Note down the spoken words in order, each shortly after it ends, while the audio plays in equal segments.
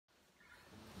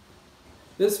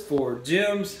This is for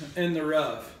Gems in the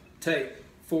Rough, take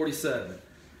 47.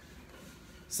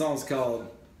 Song's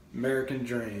called Merican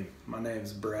Dream. My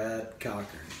name's Brad Cochran.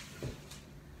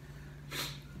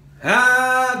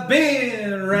 I've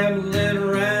been rambling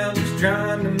around just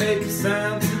trying to make a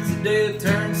sound since the day I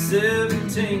turned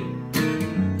 17.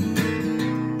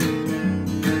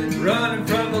 Running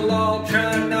from the law,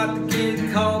 trying not to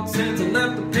get caught since I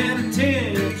left the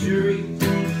penitentiary.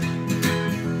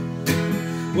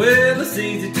 Well, it's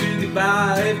easy to get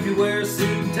by if you wear a suit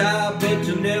and tie, but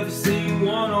you'll never see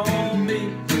one on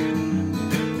me.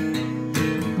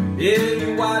 Yeah,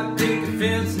 your white picket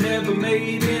fence never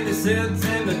made any sense,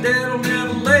 and the dead'll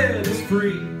never let us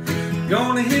free.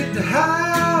 Gonna hit the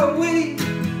highway,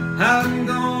 I'm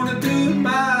gonna do it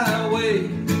my way.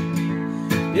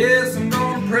 Yes, I'm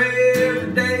gonna pray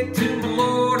every day to my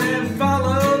Lord and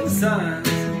follow the signs.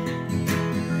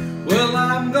 Well,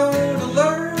 I'm gonna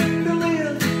learn to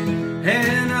live,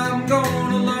 and I'm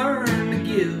gonna learn to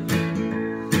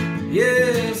give.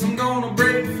 Yes, I'm gonna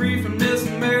break free from this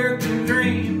American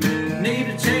dream. Need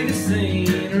a change of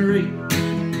scenery.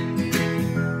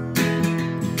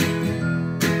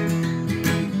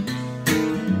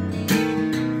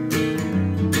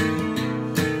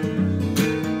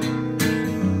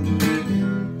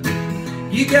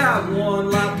 You got one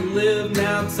life to live,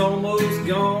 now it's almost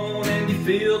gone, and you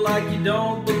feel like you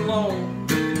don't belong.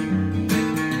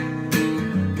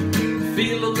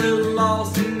 Feel a little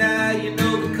lost, and now you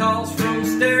know the cost from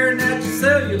staring at your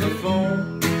cellular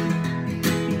phone.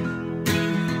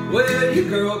 Well, your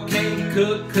girl can't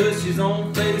cook 'cause she's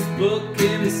on Facebook,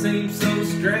 and it seems so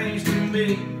strange to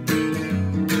me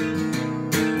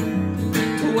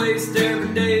to waste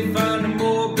every day finding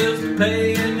more bills to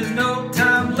pay, and there's no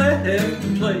time left to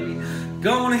play.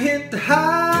 Gonna hit the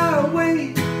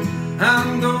highway,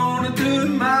 I'm gonna do it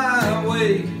my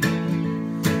way.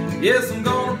 Yes, I'm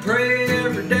gonna pray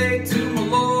every day to my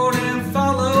Lord and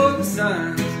follow the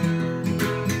signs.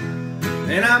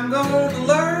 And I'm gonna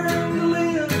learn to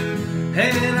live,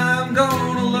 and I'm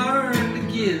gonna learn to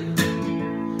give.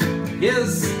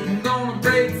 Yes, I'm gonna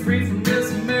break free from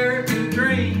this American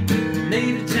dream.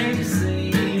 Need a change of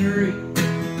scenery.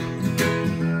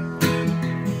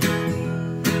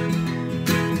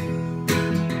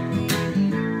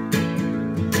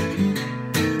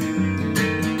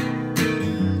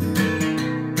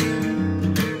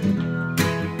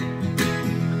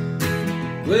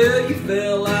 Well, you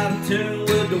fell out of tune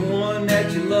with the one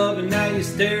that you love, and now you're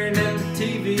staring at the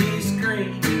TV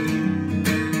screen.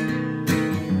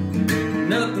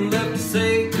 Nothing left to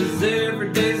say, 'cause every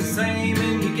day's the same,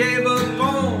 and you gave up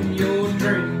on your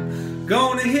dream.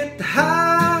 Gonna hit the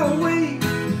highway,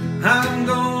 I'm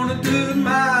gonna do it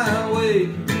my way.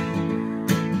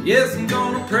 Yes, I'm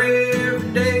gonna pray every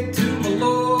day to my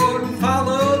Lord and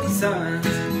follow the signs.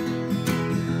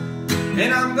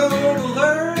 And I'm gonna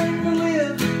learn to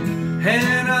live,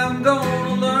 and I'm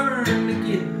gonna learn to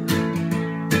give.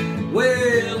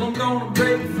 Well, I'm gonna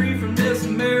break free from this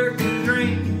American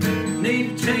dream. Need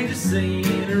a change of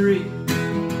scenery.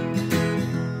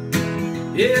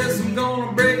 Yes, I'm gonna